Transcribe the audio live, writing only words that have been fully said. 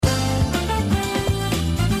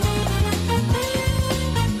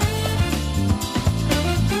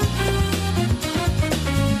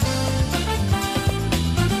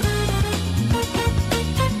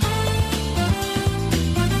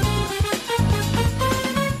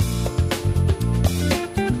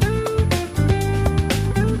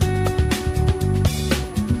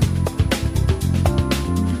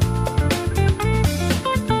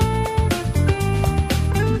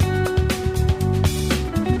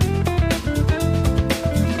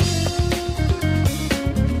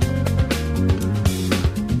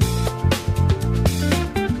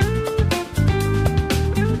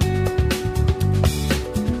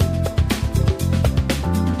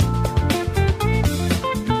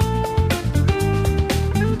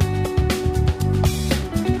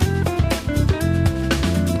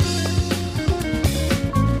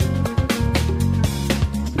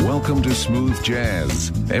Smooth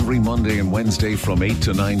Jazz. Every Monday and Wednesday from 8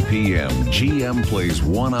 to 9 p.m., GM plays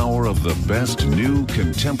 1 hour of the best new,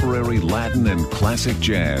 contemporary, Latin, and classic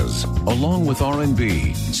jazz, along with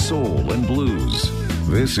R&B, soul, and blues.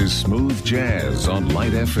 This is Smooth Jazz on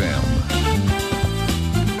Light FM.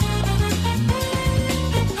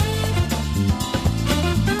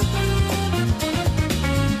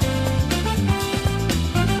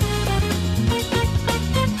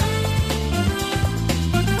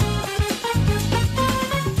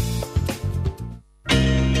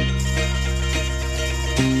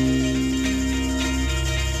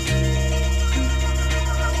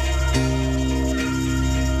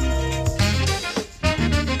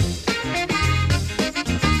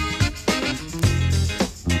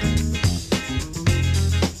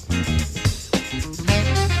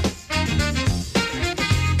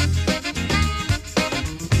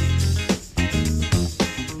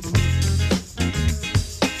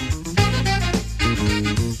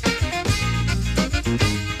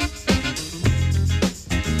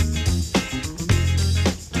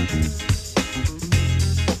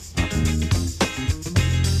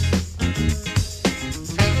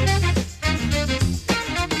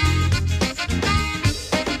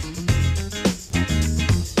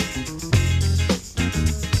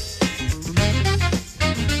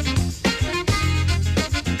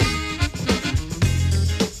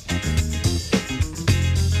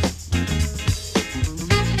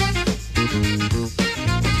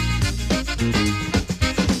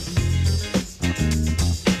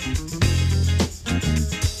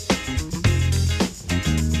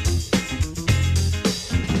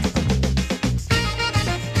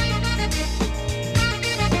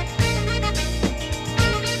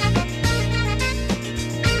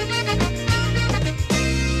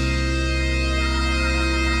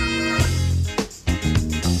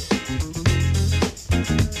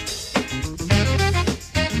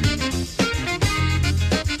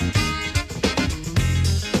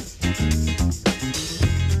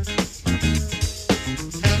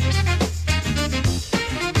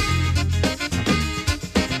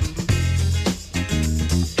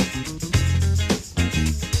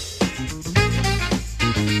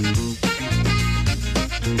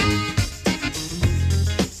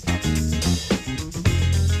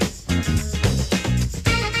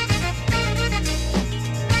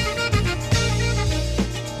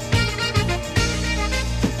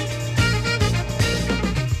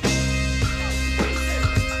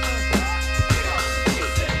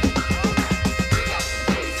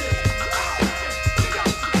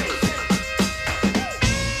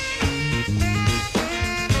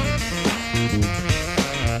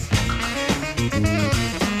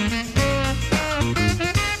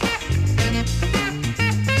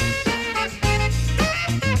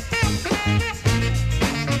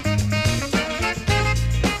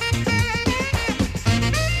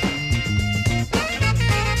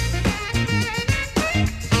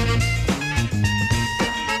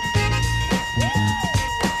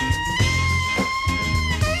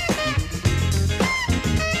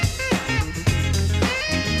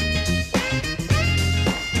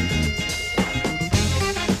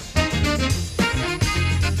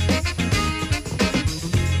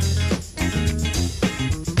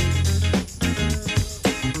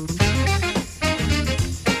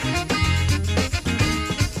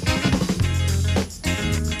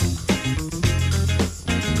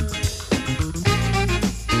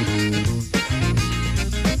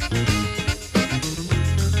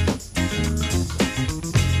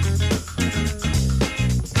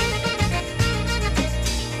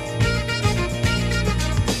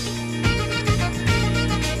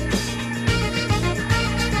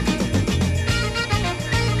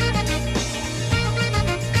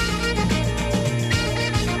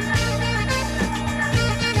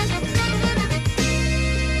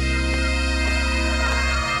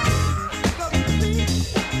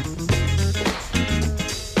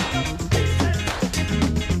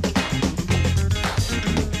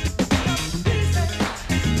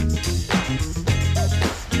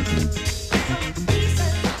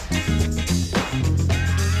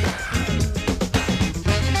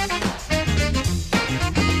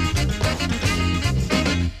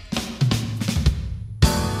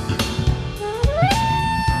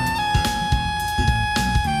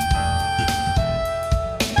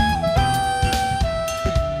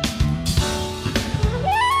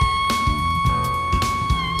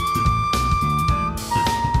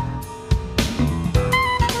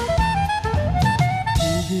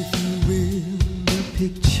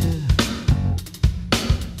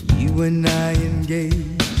 you and I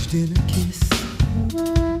engaged in a kiss.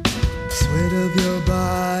 Sweat of your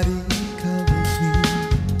body covered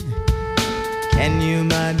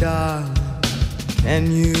darling,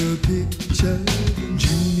 can you picture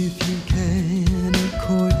June if you can? A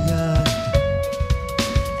courtyard,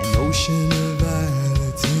 an ocean of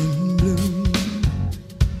violets in bloom.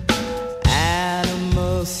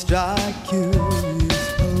 Animals strike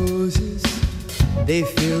curious poses. They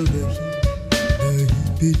feel the heat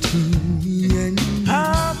between me and you.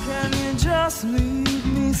 How can you just leave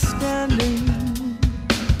me standing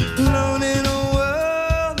alone in a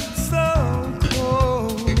world that's so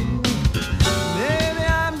cold? Maybe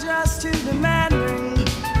I'm just too demanding.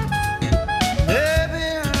 Maybe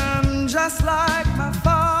I'm just like my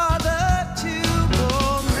father too.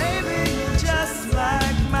 Or maybe you're just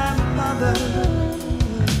like my mother.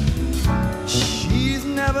 She's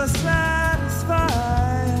never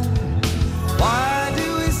satisfied. Why do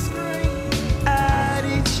we scream at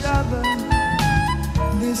each other?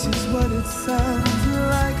 This is what it sounds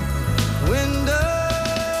like when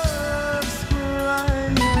doves cry.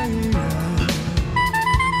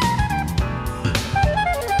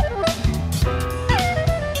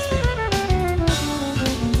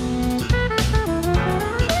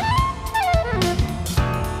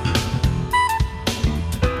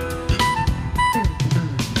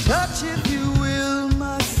 Touch, if you will,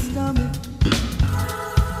 my stomach.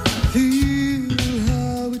 Feel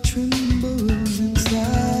how it trembles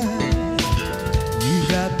inside. You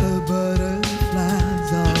got the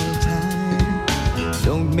butterflies all time.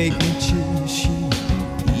 Don't make me chase you.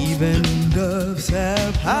 Even doves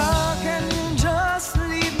have. How can you just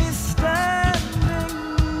leave me standing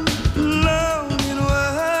alone in a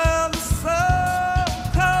world that's so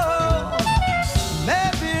cold?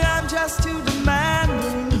 Maybe I'm just too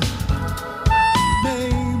demanding.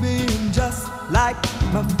 Maybe I'm just like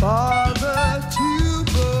my father too.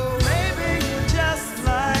 But maybe you're just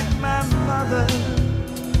like my mother.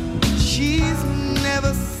 She's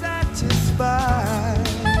never satisfied.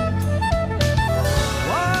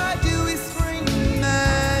 Why do we scream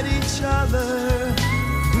at each other?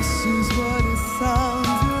 This is what it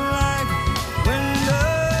sounds like when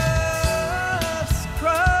doves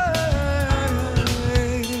cry.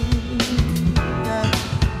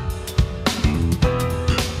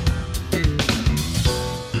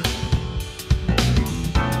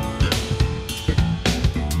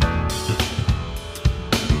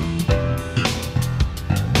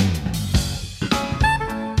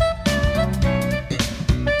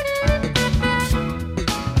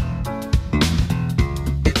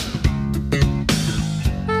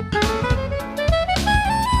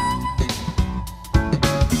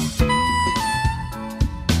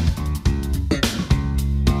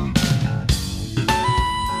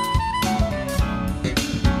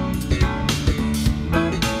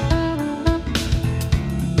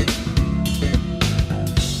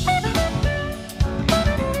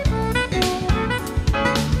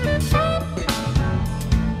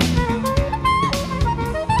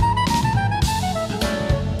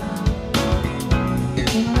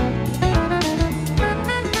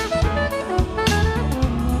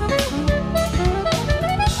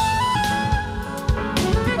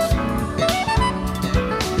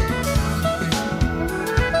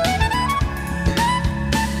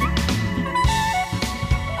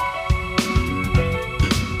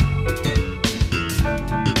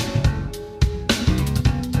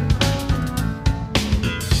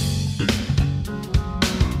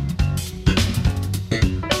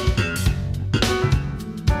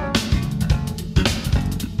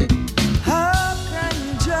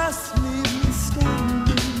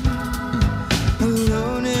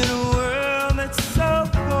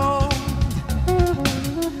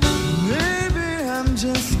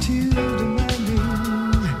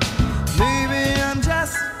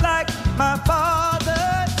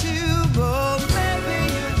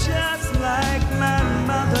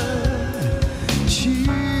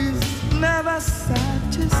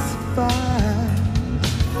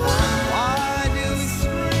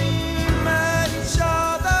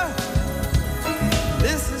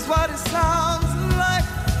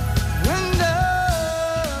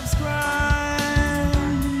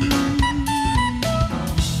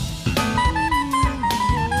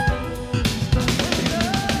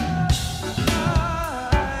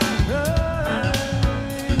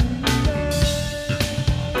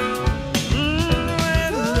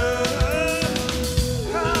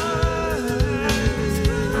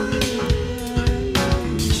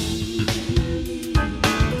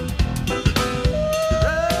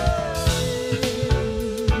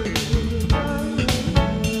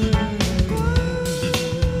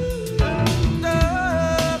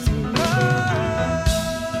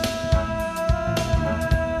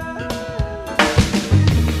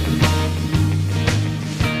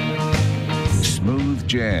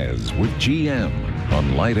 Jazz with GM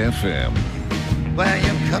on Light FM. Well,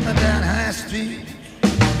 you're coming down High Street,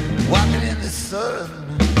 walking in the sun.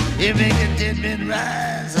 You make a dead man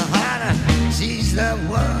rise, a harder. She's the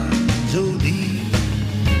one, Jolene.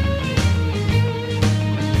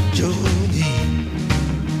 Jolene.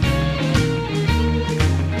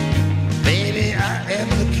 Baby, I am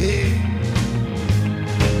the king,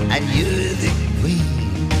 and you're the queen.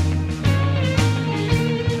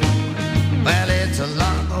 Well, it's a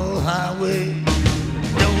long old highway,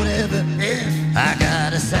 don't ever end. I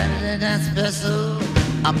got a Saturday night special,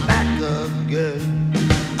 I'm back again.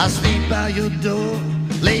 I'll sleep by your door,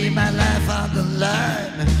 lay my life on the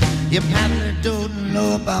line. You probably don't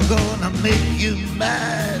know if I'm gonna make you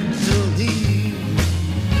mine, Jolene.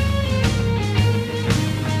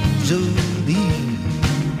 Jolene.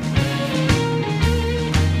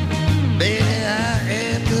 Baby, I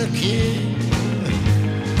am the king,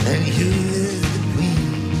 and you is the queen.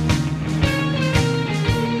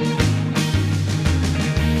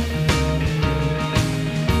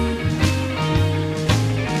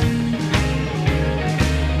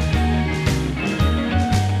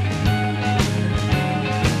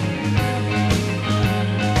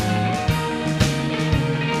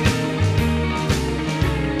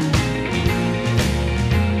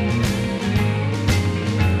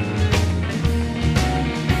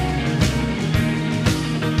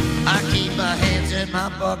 My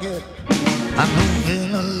pocket, I'm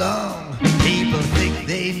moving along. People think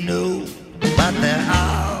they know, but they're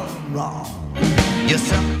all wrong. You're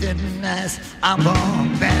something nice, I'm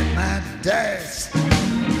gonna bet my dice.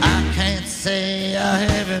 I can't say I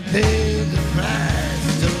haven't paid the price.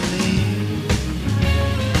 Jolene,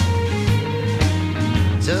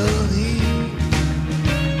 Jolene,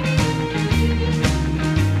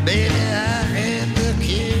 baby, I am the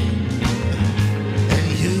king, and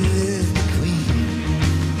you is the queen.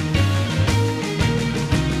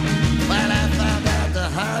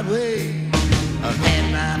 Highway, I've had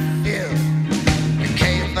my fill. You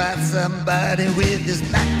can't find somebody with his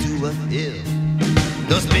back to a hill.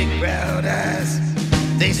 Those big brown eyes,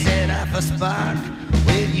 they set off a spark.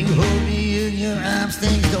 When you hold me in your arms,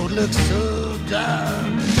 things don't look so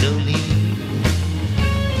dark. Jolene,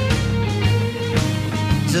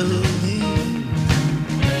 Jolene,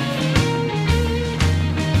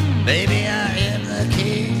 baby, I am the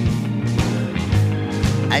king,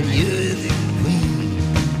 and you're the queen.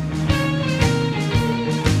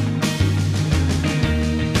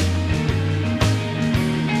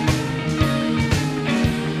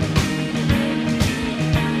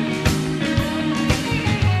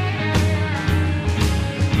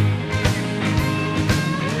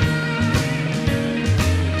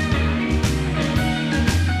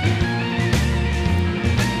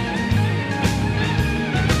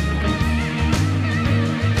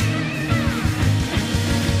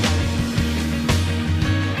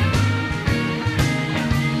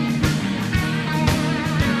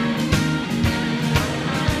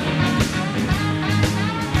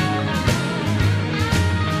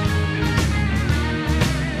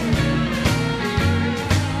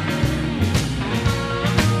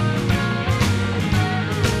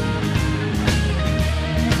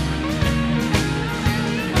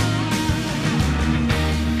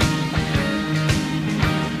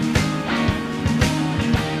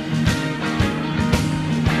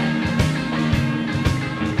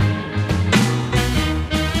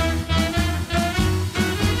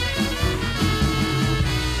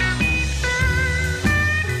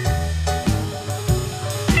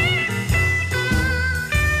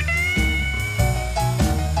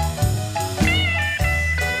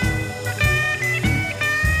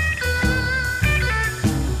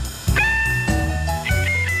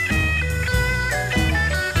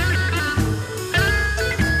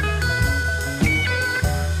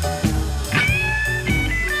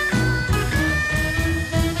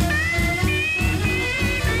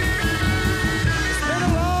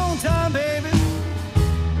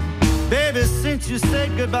 You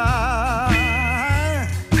said goodbye.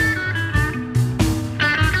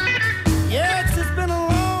 Yes, it's been a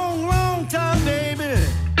long, long time, baby.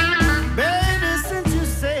 Baby, since you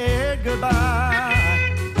said goodbye.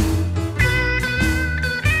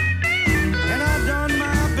 And I've done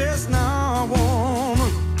my best now,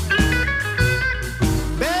 woman,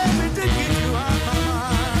 baby, to get you out my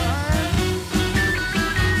mind.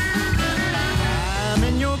 I'm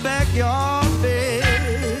in your backyard,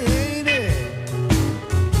 baby,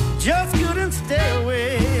 just couldn't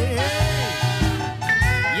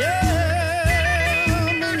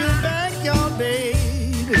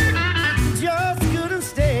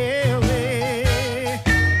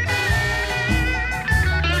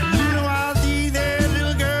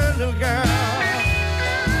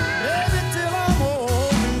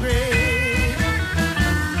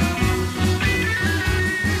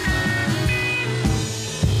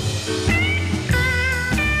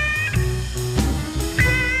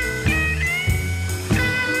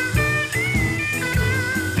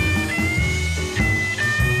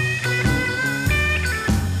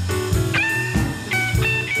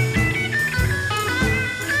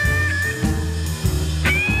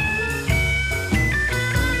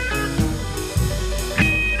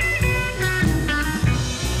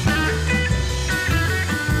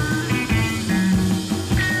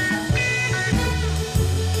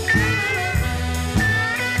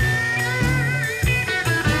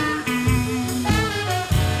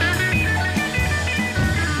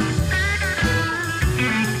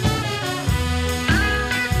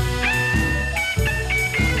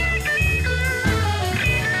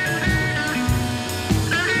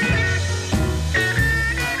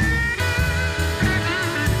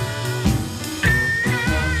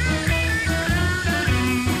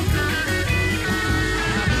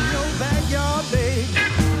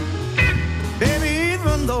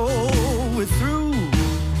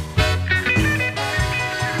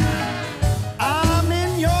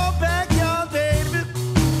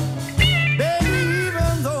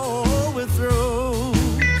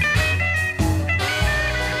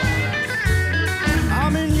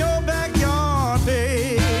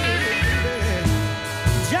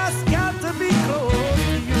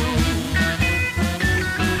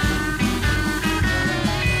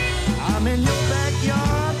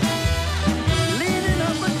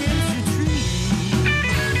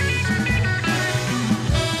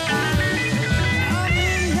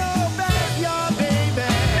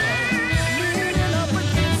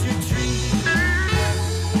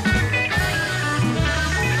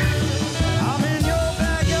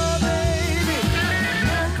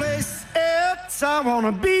place I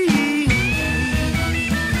wanna be.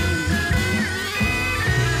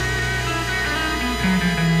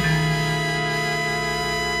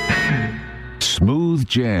 Smooth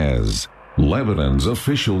Jazz, Lebanon's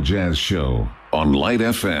official jazz show on Light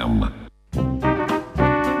FM.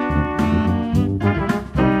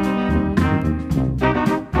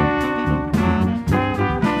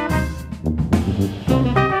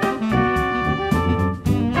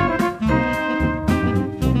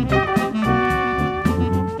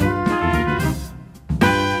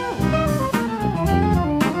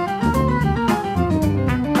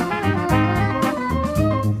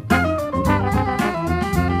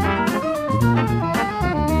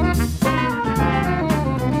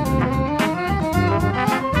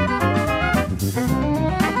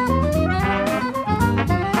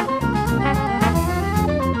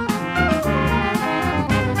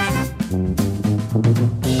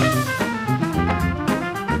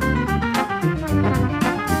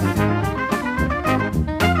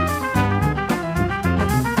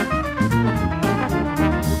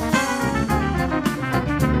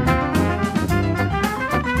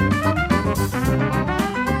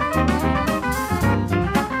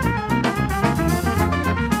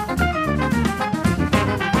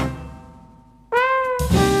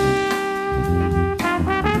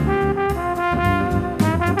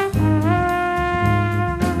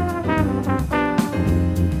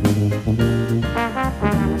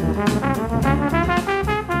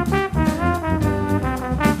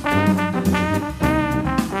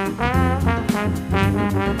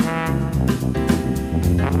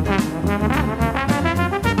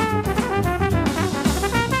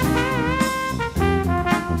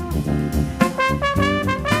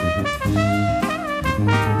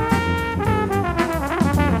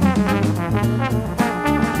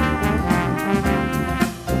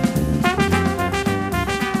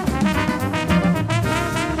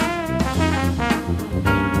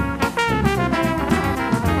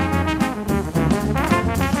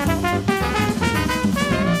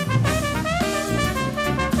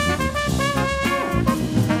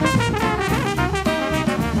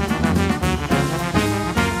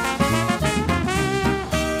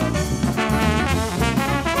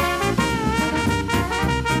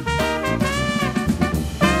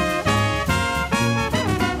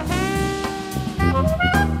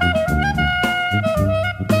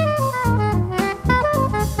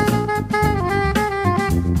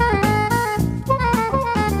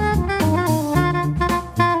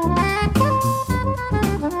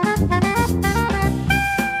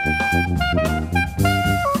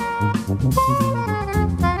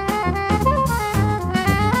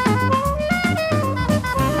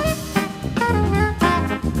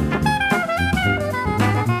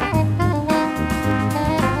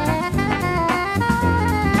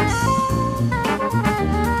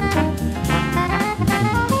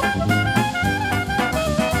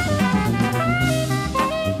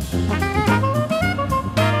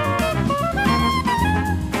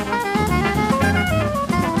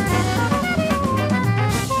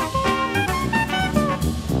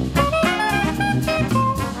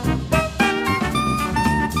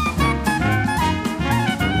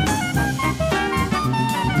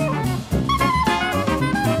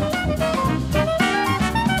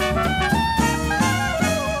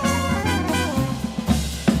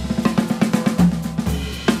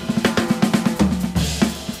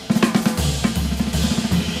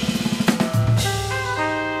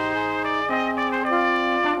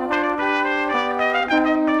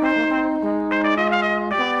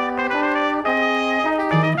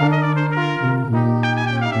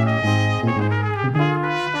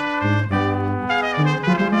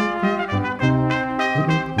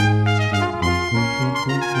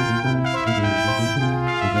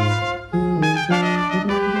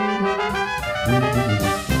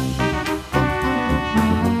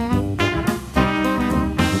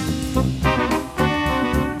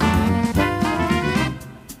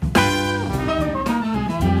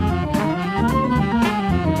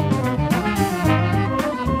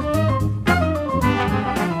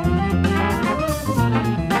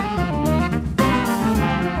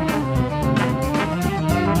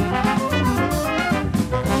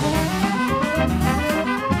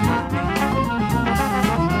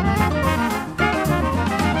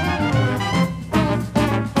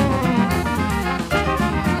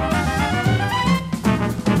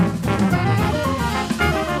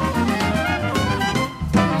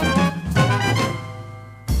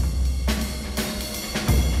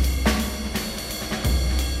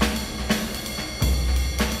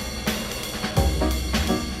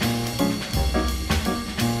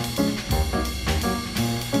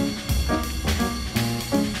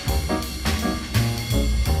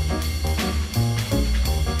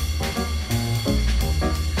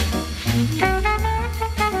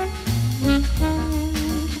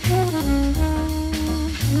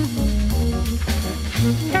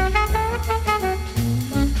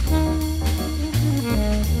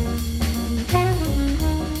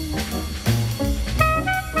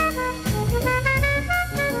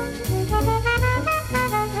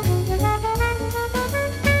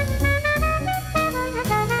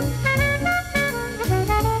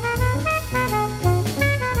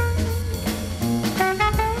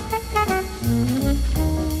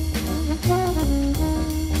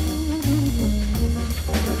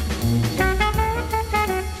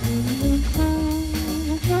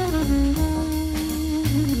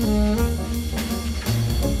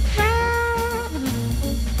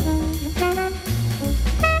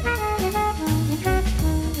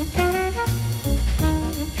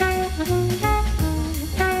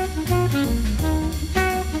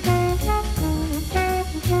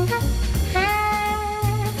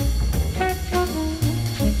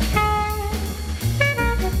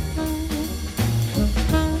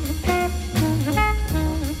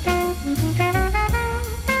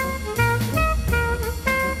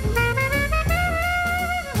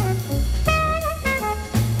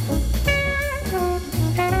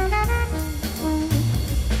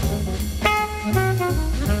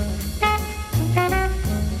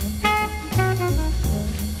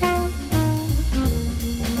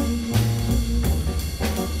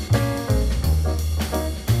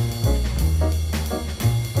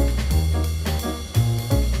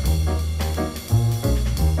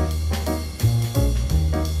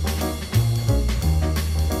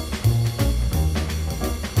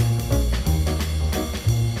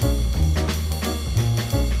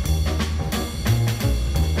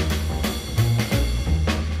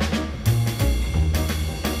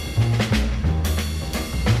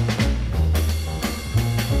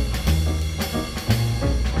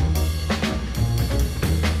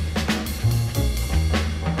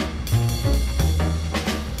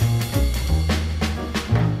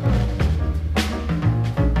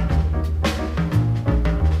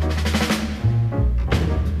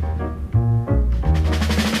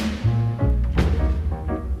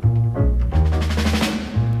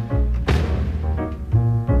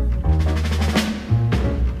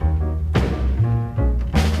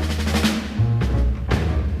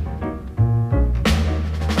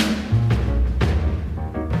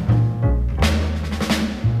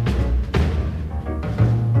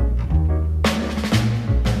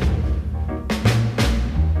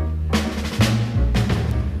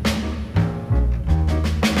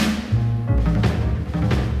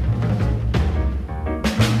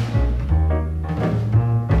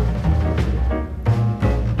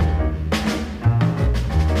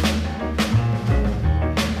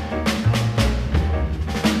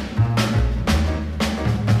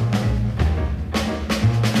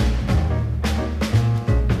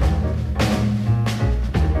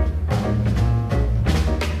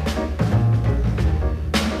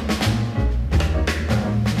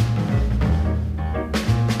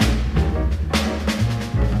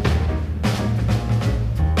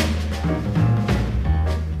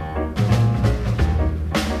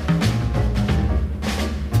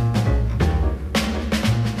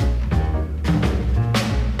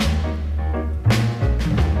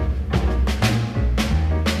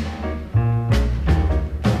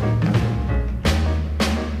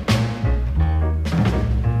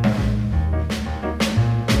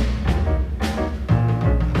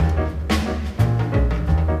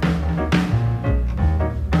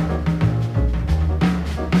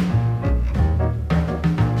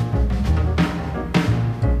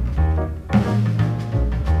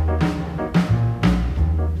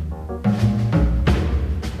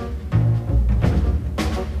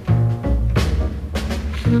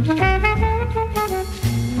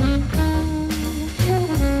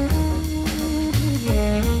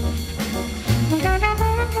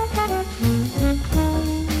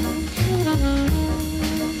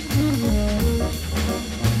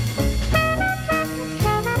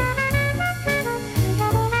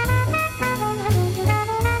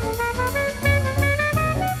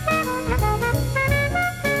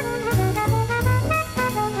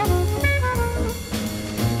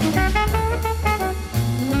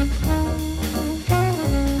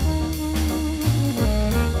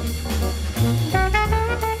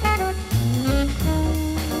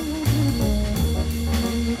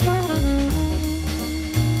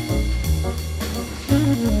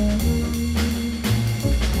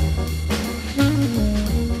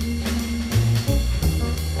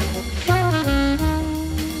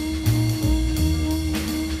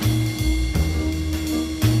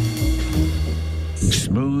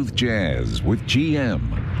 Jazz with GM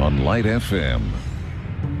on Light FM.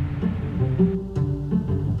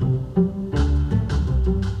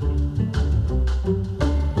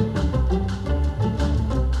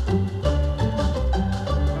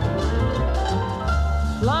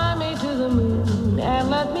 Fly me to the moon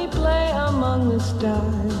and let me play among the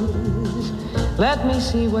stars. Let me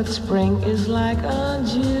see what spring is like on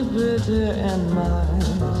Jupiter and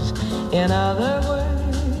Mars. In other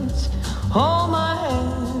words, hold my hand.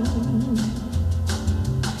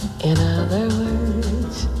 In other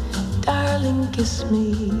words, darling, kiss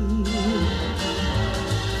me.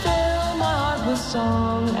 Fill my heart with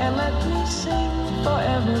song and let me sing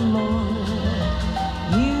forevermore.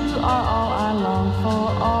 You are all I long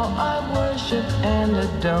for, all I worship and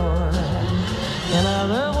adore. In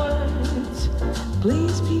other words,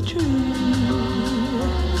 please be true.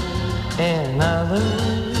 In other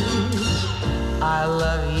words, I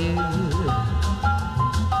love you.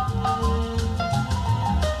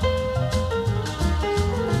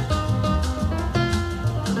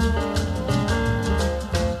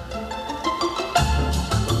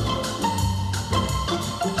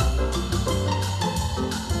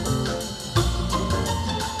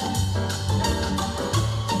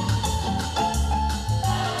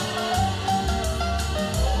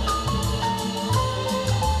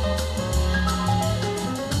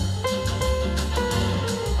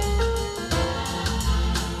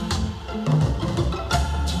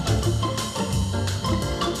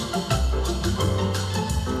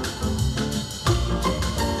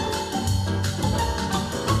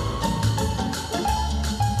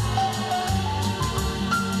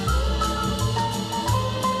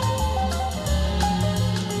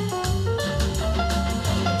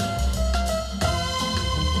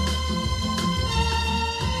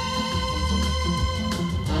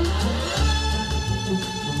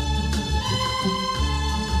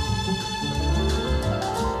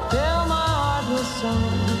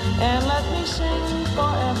 And let me sing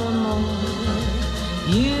forevermore.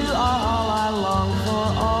 You are all I long for,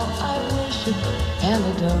 all I worship and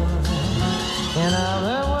adore. In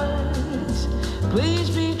other words, please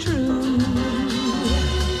be true.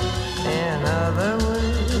 In other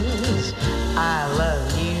words, I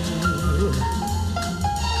love you.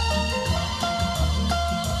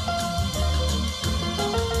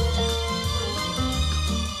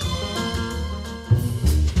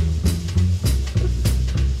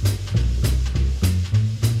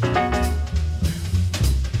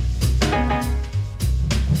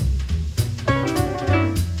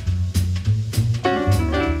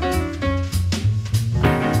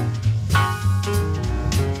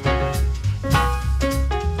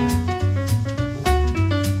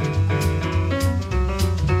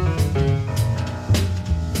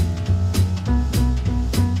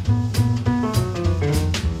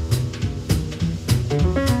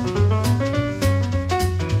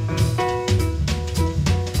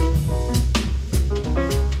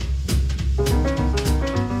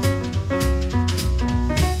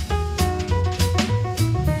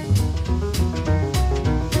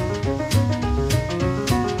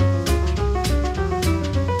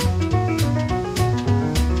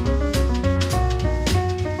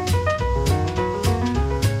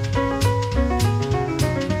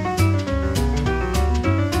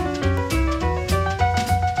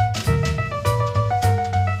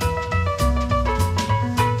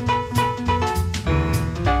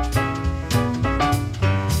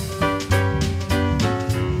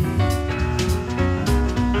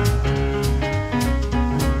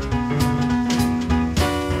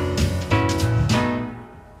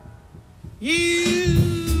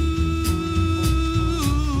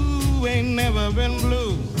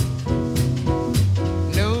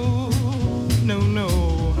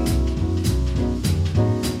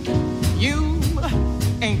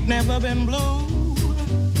 been blue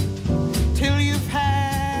till you've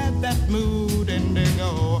had that mood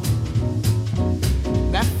indigo.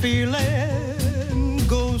 That feeling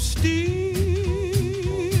goes stealing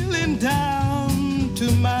down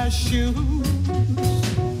to my shoes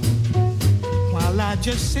while I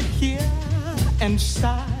just sit here and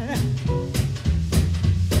sigh.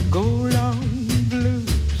 Go long blues.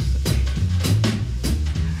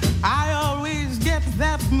 I always get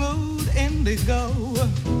that mood indigo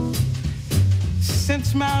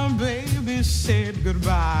since my baby said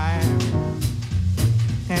goodbye.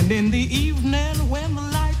 And in the evening when the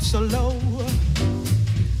lights are low,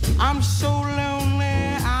 I'm so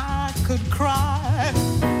lonely I could cry,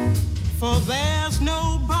 for there's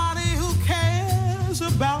nobody who cares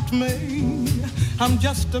about me. I'm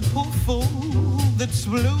just a poor fool that's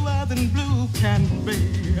bluer than blue can be.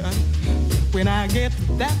 When I get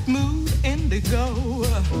that mood indigo,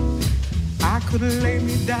 I could lay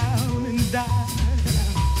me down and die.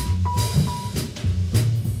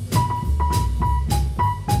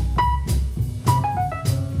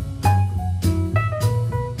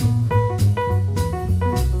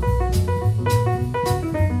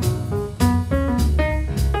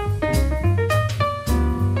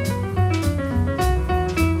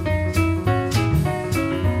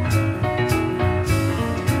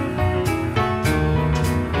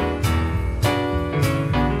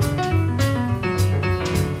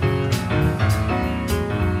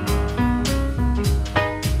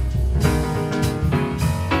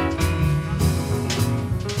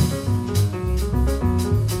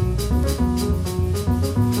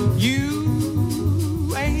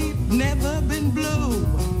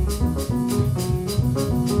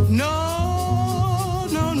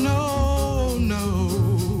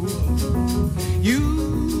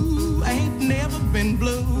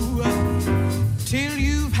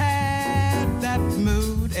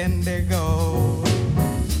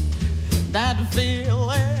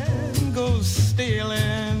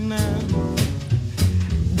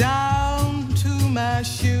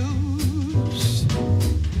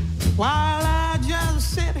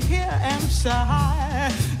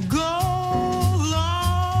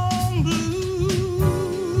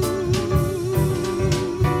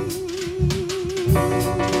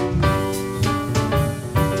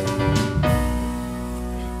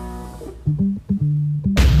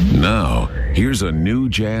 Now, here's a new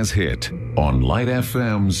jazz hit on Light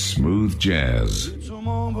FM's Smooth Jazz. It's a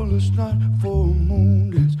marvelous night for a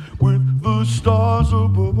moon dance with the stars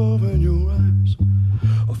up above in your eyes.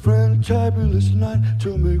 A fantabulous night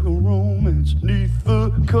to make a romance neath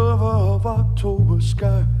the cover of October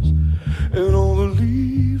skies. And all the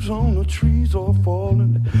leaves on the trees are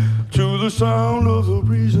falling to the sound of the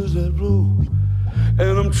breezes that blow.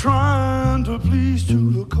 And I'm trying to please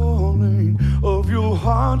to the calling of your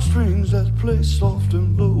heartstrings that play soft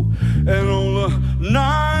and low. And all the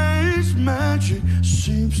night's magic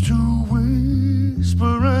seems to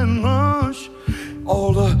whisper and hush.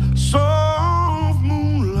 All the soft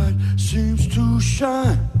moonlight seems to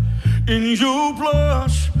shine in your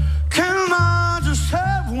blush. Can I just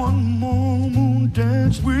have one more moon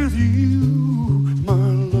dance with you, my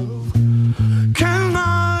love? Can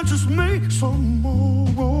I just make some more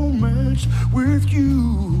romance with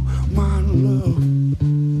you, my love?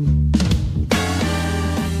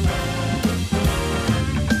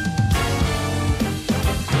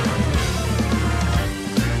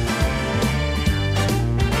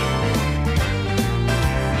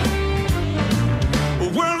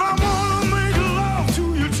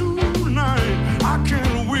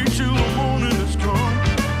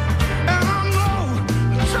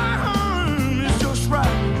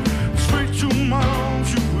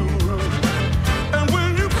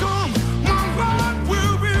 When you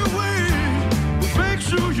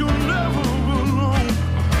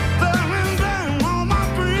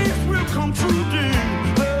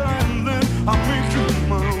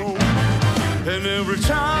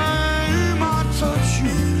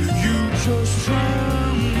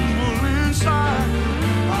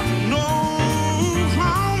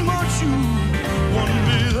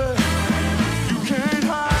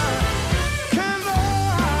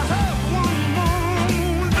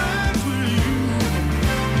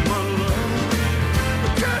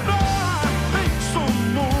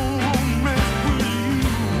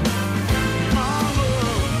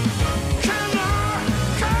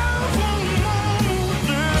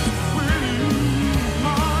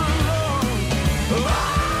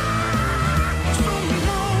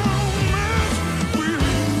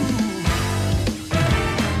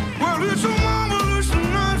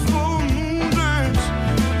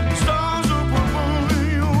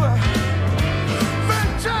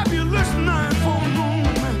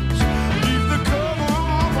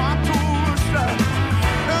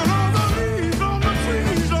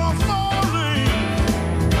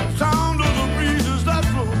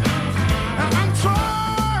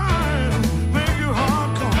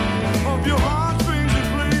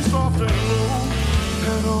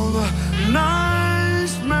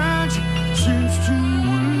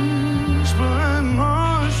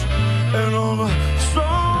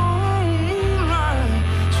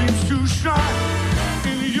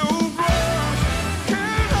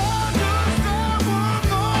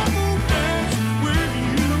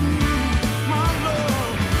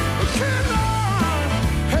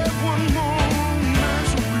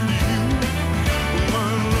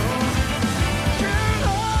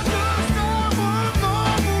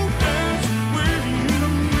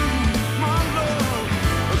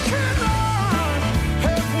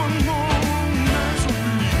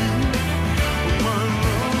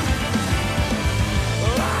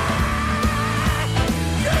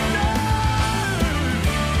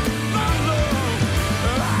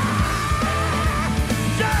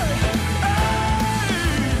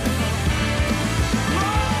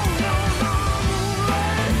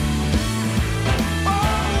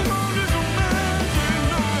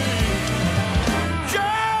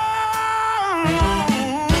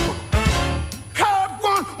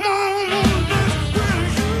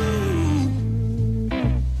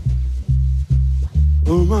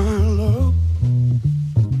oh my love.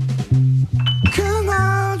 Can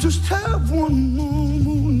I just have one more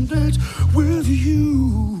moon dance with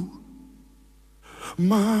you,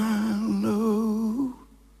 my love?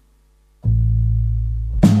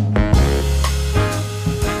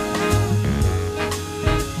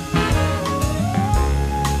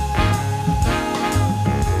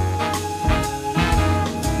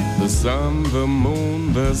 The sun, the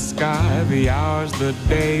moon, the sky, the hours, the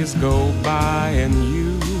days go by, and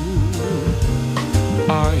you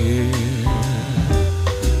are here.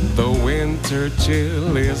 The winter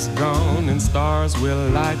chill is gone, and stars will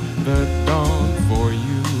light the dawn, for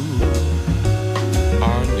you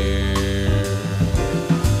are near.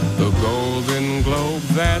 The golden globe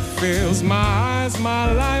that fills my eyes,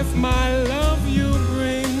 my life, my love, you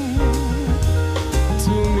bring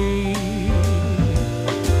to me.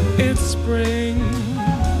 It's spring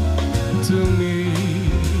to me.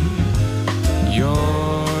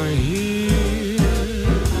 You're here.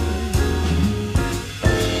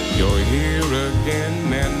 You're here again,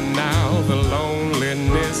 and now the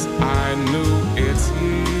loneliness I knew, it's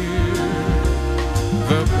here.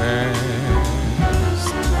 The past,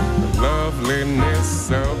 the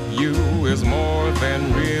loveliness of you is more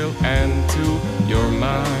than real, and to your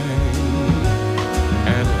mind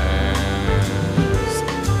at last.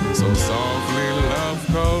 So softly, love,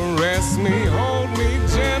 caress me, hold me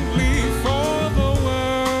gently for the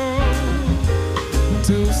world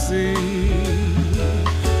to see.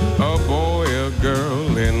 A boy, a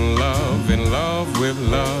girl in love with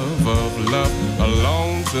love of love,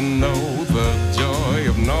 alone to know the joy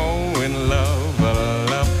of knowing love,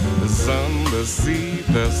 love. The sun, the sea,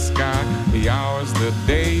 the sky, the hours, the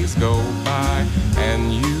days go by,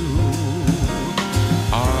 and you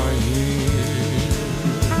are here.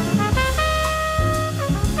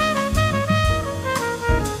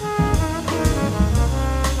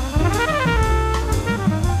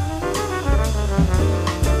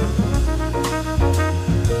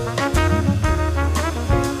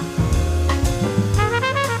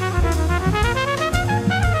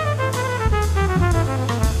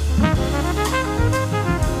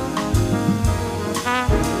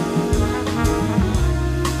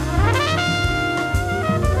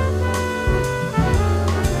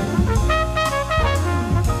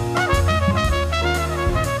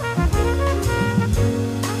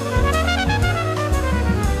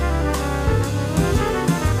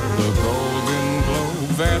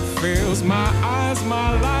 Fills my eyes,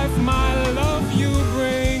 my life, my love, you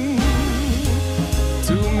bring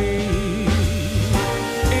to me.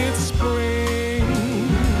 It's spring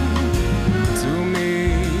to me.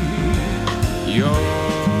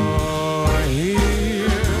 You're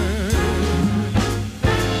here.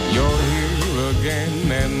 You're here again,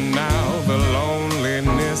 and now the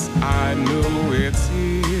loneliness I knew, it's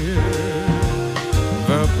here.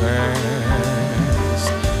 The past,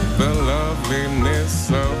 the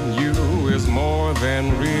loveliness of you is more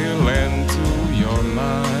than real, and to your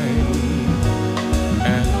mind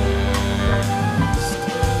at last.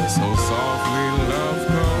 So softly, love,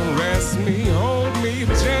 caress me, hold me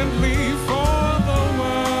gently for the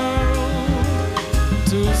world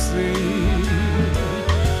to see.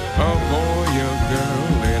 A boy, a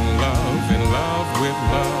girl in love with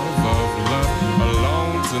love of love,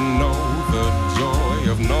 alone to know the joy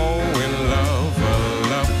of knowing love,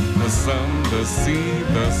 love. The sun, the sea,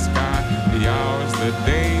 the sky, the hours, the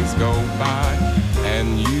days go by,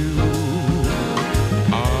 and you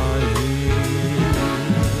are here.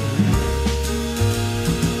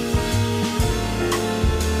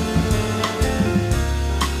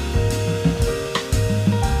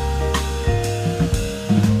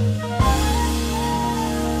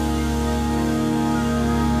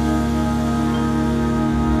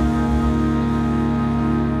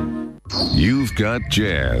 You've got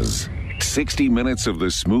jazz. 60 minutes of the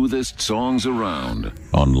smoothest songs around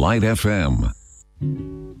on Light FM.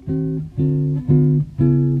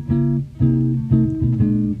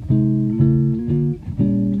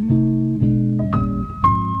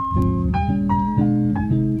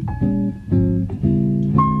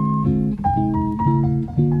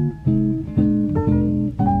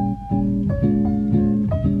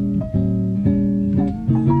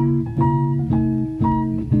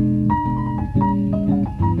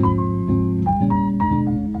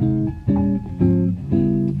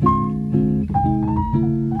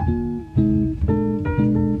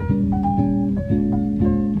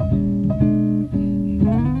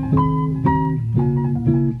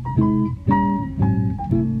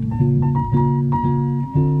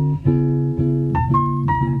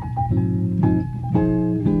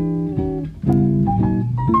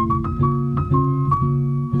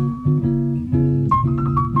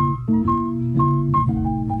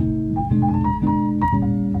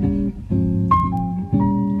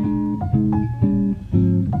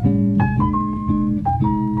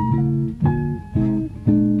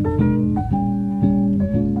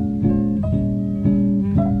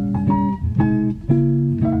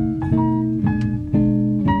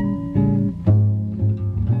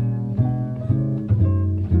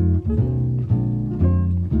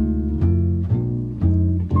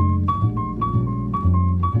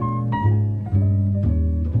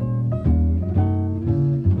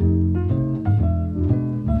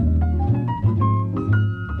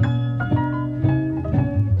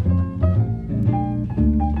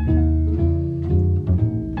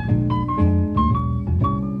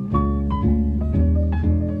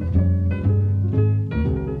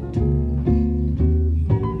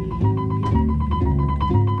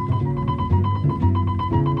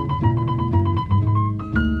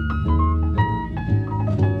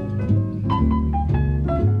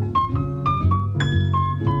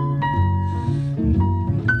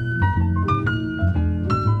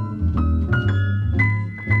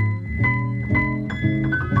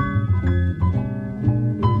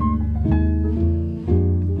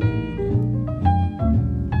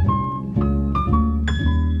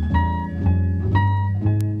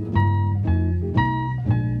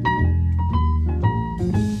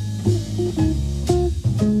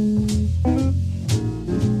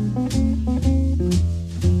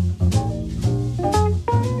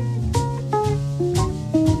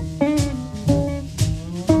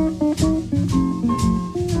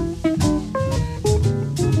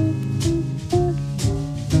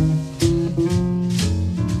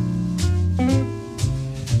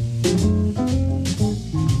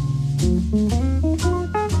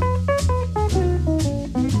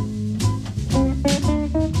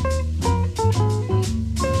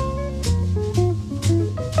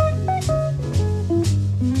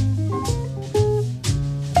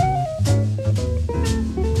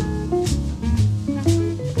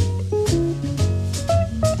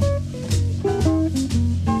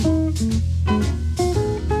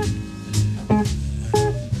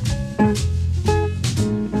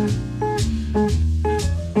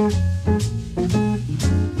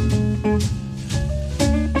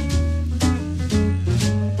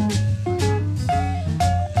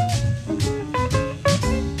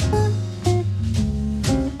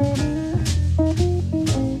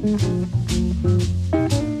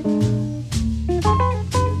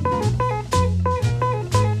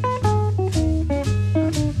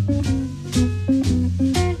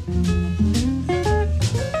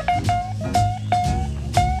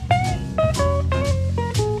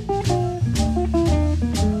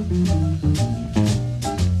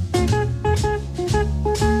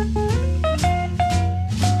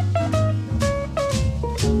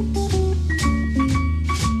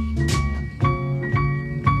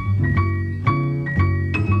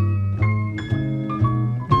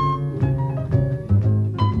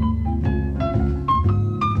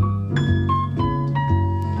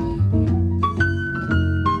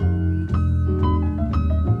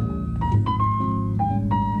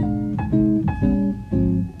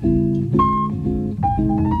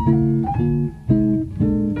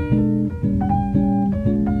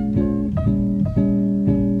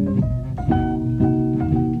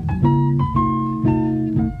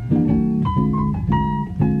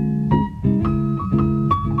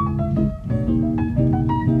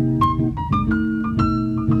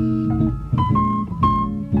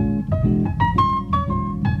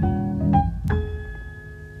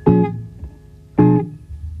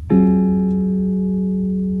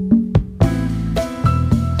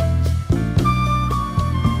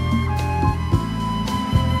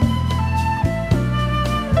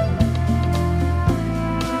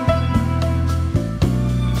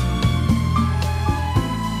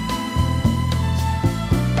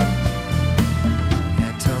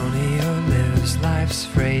 knows life's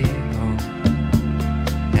frail.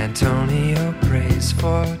 Antonio prays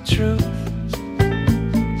for truth.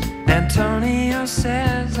 Antonio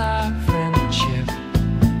says our friendship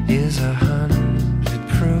is 100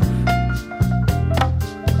 proof.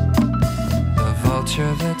 The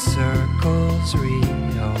vulture that circles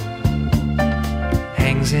Rio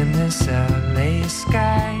hangs in this LA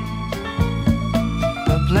sky.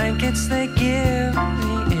 The blankets they give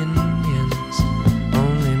the Indians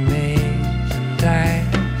only made them die.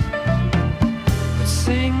 But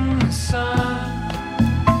sing the song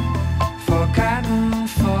forgotten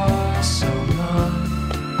for so long,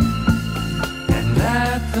 and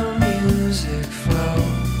let the music flow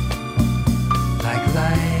like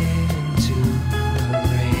light into the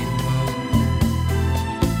rainbow.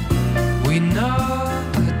 We know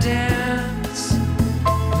the dance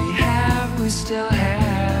we still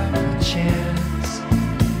have a chance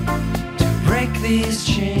to break these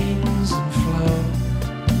chains and flow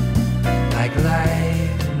like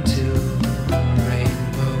light into the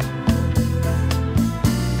rainbow.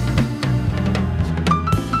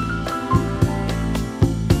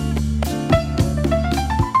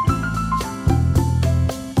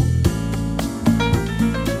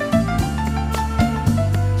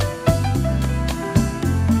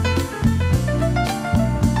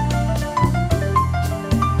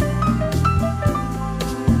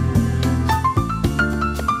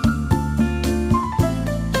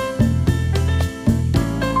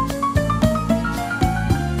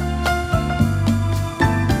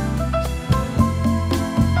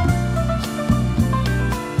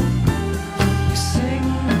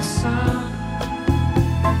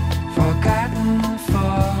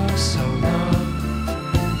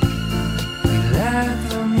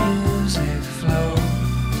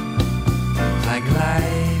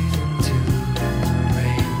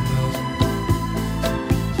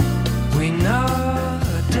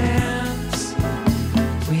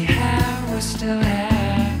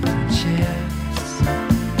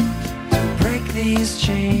 These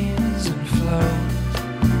chains and flow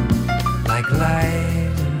like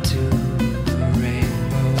light into the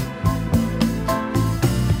rainbow.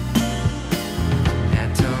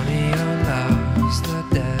 Antonio loves the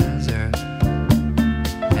desert.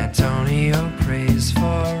 Antonio prays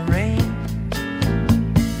for rain.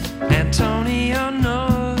 Antonio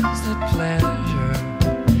knows that pleasure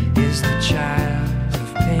is the child of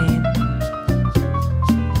pain.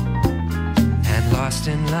 And lost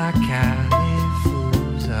in La Cali,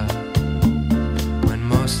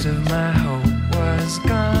 most of my hope was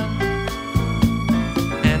gone,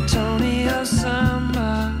 Antonio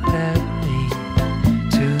Samba led me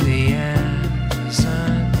to the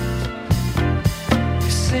Amazon. We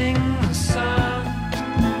sing the song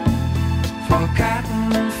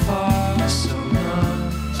forgotten for so long.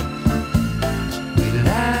 We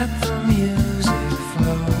let the music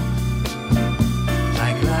flow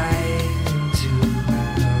like light into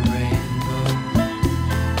the rainbow.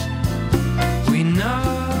 We know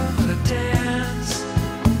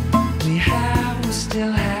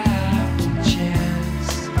still have a chance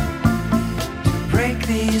to break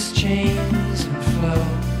these chains and flow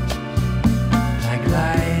like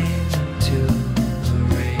light into the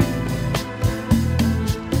rainbow.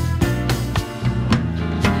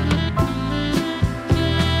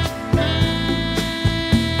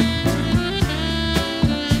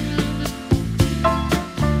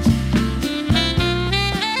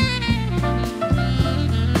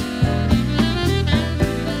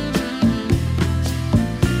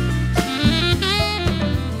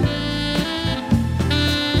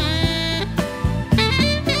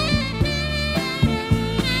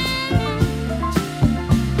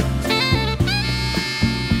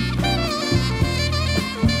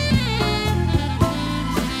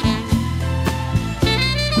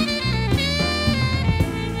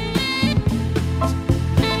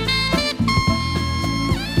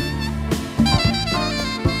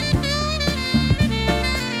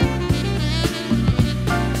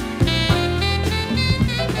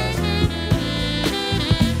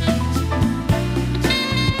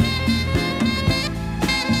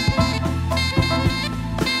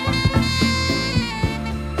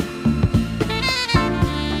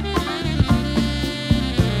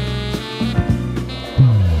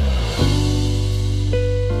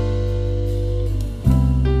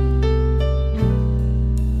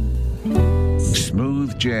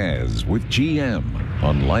 Jazz with GM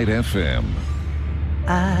on Light FM.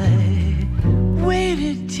 I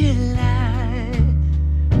waited till I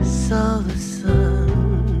saw the sun.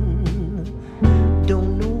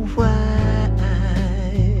 Don't know why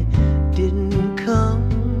I didn't come.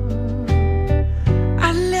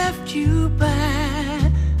 I left you by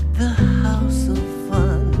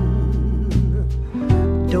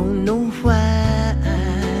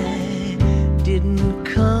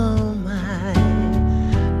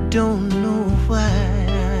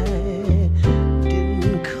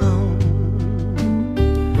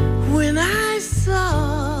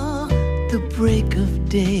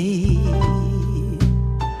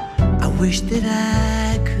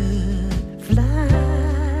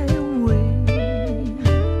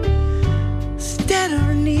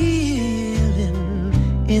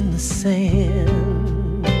in the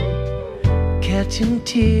sand, catching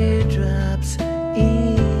teardrops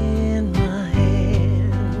in my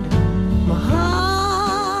hand. My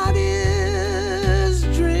heart is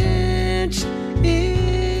drenched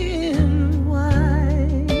in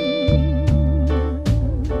wine.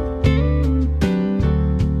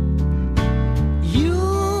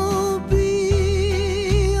 You'll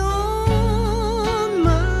be on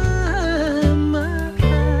my mind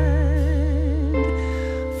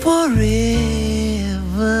forever.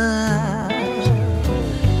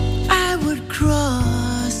 I would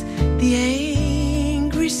cross the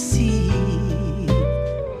angry sea,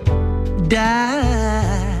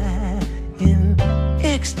 die in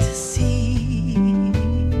ecstasy,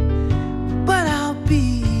 but I'll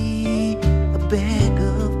be a bag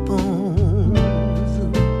of bones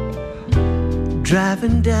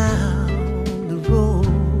driving down the road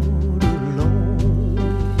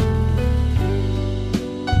alone.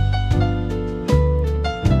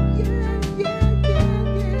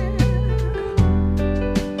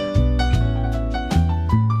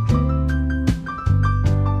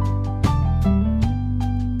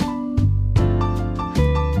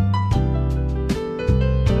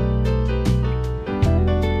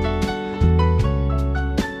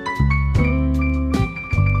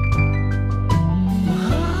 My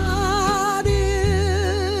heart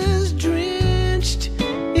is drenched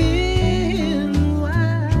in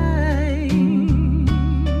wine.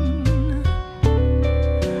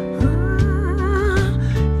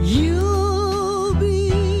 You'll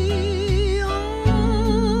be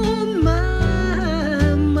on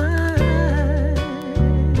my mind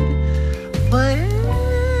forever.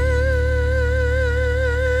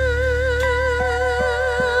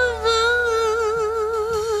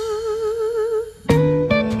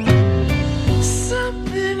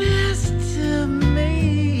 Something has to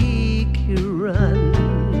make you run.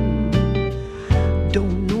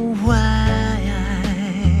 Don't know why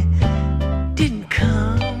I didn't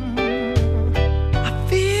come. I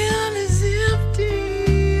feel as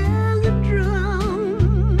empty as a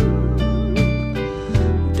drum.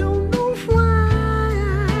 Don't know why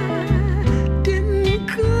I didn't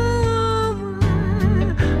come.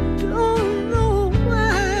 Don't know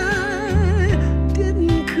why I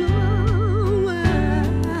didn't come.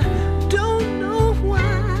 Don't know why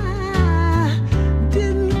I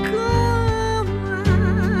didn't come.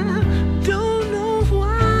 Don't know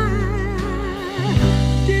why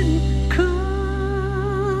I didn't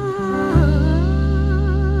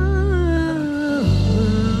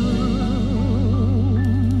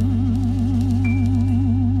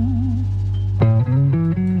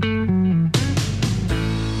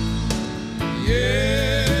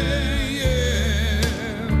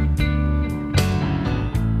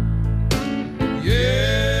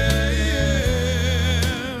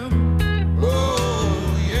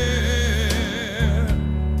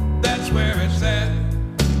That's where it's at.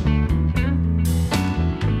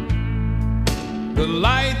 The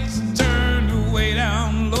lights turned way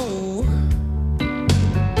down low,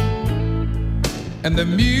 and the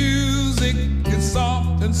music is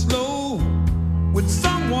soft and slow with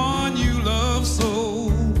someone you love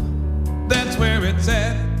so. That's where it's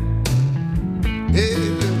at.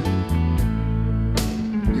 Hey,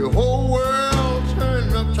 your whole world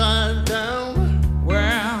turned upside down.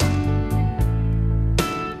 Well,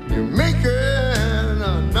 You're making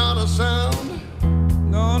not a sound.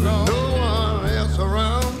 no, no. No one else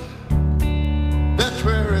around. That's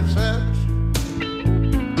where it's at.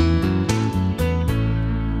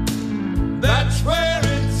 That's where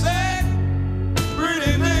it's at,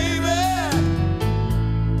 pretty baby.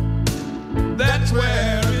 That's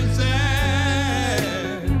where it's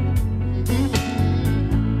at.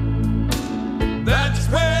 That's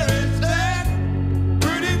where it's at,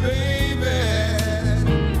 pretty baby.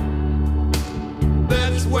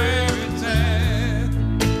 That's where it's at.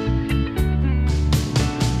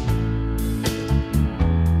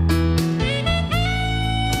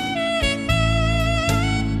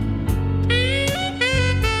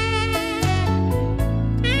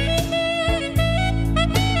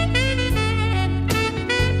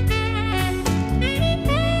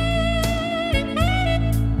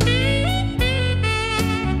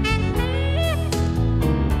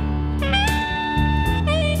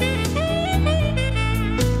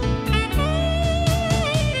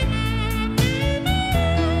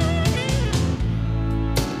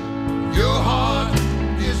 Your heart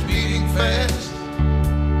is beating fast.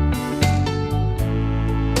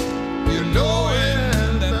 You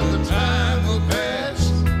knowing that the time will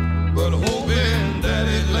pass, but hoping that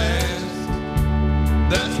it lasts.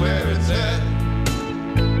 That's where it's at.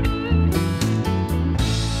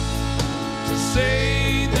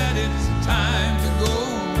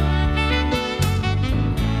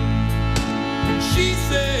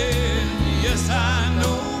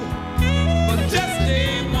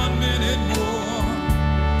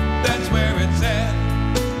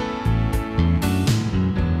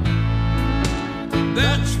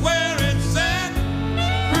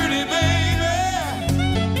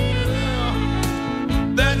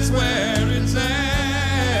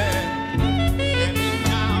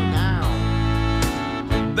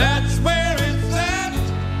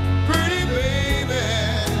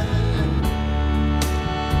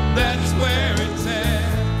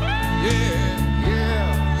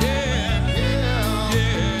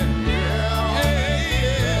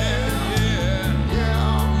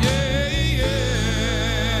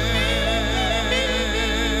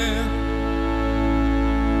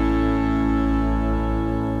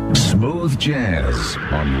 Smooth Jazz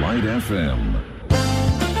on Light FM.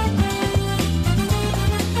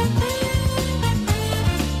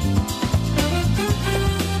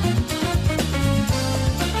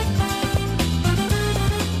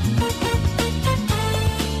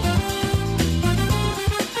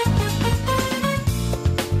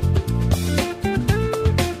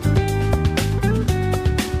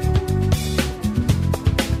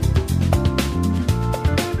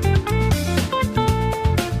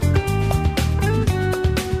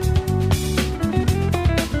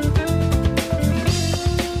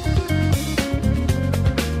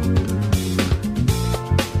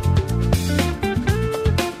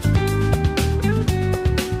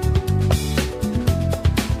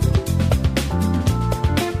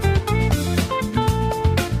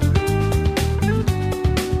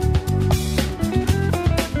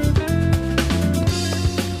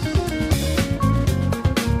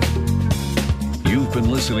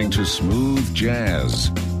 Listening to Smooth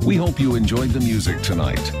Jazz. We hope you enjoyed the music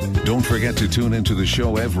tonight. Don't forget to tune into the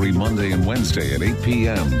show every Monday and Wednesday at 8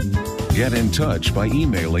 p.m. Get in touch by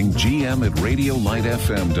emailing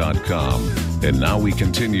gm@radiolightfm.com. And now we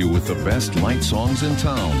continue with the best light songs in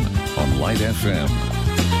town on Light FM.